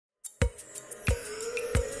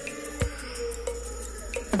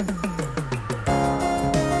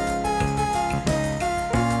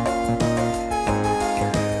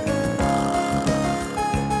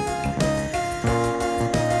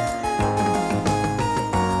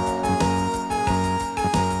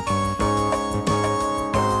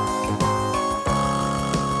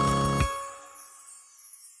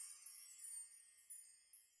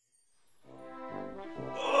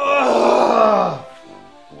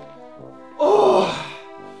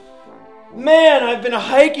Man, I've been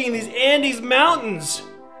hiking these Andes mountains,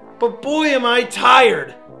 but boy am I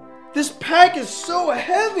tired. This pack is so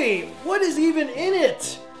heavy. What is even in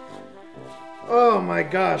it? Oh my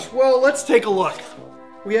gosh. Well, let's take a look.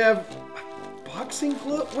 We have boxing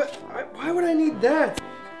glove. Why would I need that?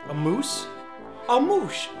 A moose? A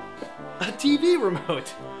moosh. A TV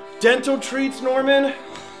remote. Dental treats, Norman.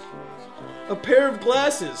 A pair of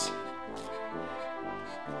glasses.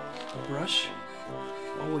 A brush.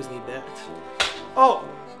 Always need that. Oh,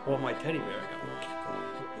 well, my teddy bear.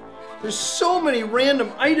 There's so many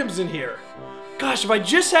random items in here. Gosh, if I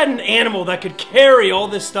just had an animal that could carry all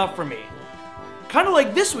this stuff for me. Kind of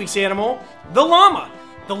like this week's animal, the llama.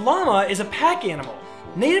 The llama is a pack animal.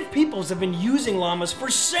 Native peoples have been using llamas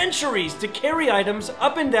for centuries to carry items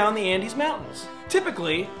up and down the Andes Mountains.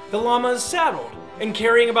 Typically, the llama is saddled and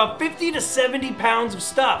carrying about 50 to 70 pounds of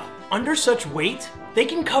stuff. Under such weight, they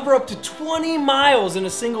can cover up to 20 miles in a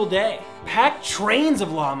single day. Pack trains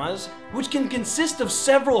of llamas, which can consist of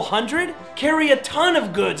several hundred, carry a ton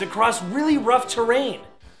of goods across really rough terrain.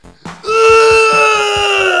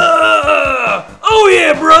 Oh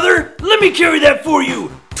yeah, brother! Let me carry that for you!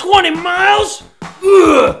 20 miles?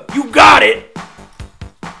 You got it!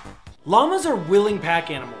 Llamas are willing pack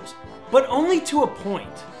animals, but only to a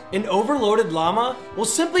point. An overloaded llama will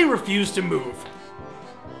simply refuse to move.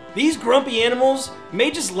 These grumpy animals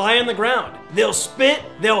may just lie on the ground. They'll spit,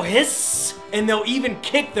 they'll hiss, and they'll even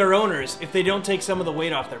kick their owners if they don't take some of the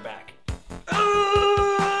weight off their back.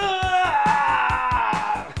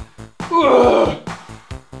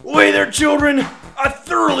 Wait there, children. I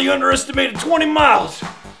thoroughly underestimated 20 miles.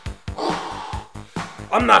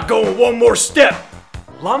 I'm not going one more step.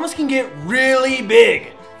 Llamas can get really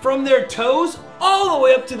big. From their toes all the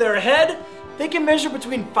way up to their head, they can measure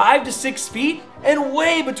between 5 to 6 feet and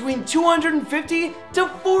weigh between 250 to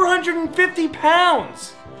 450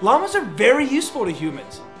 pounds. Llamas are very useful to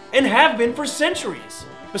humans and have been for centuries.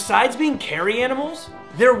 Besides being carry animals,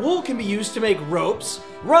 their wool can be used to make ropes,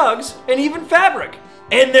 rugs, and even fabric.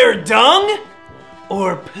 And their dung,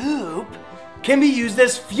 or poop, can be used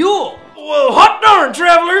as fuel. Well, hot darn,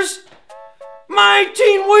 travelers! My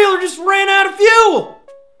 18-wheeler just ran out of fuel!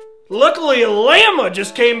 Luckily, a llama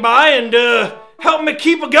just came by and helped me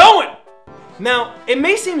keep it going. Now, it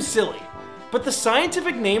may seem silly, but the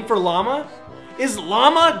scientific name for llama is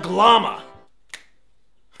Llama glama.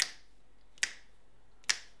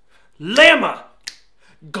 Llama,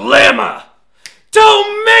 glamma,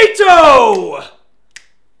 tomato,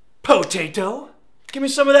 potato. Give me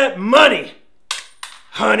some of that money,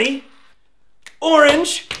 honey.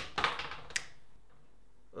 Orange.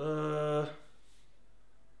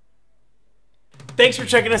 Thanks for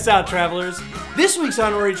checking us out, travelers. This week's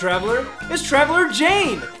honorary traveler is Traveler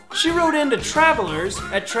Jane. She wrote in to travelers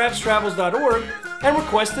at travstravels.org and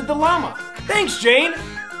requested the llama. Thanks, Jane.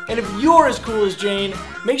 And if you're as cool as Jane,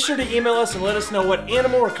 make sure to email us and let us know what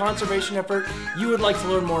animal or conservation effort you would like to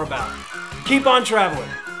learn more about. Keep on traveling.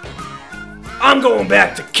 I'm going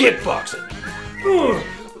back to kickboxing.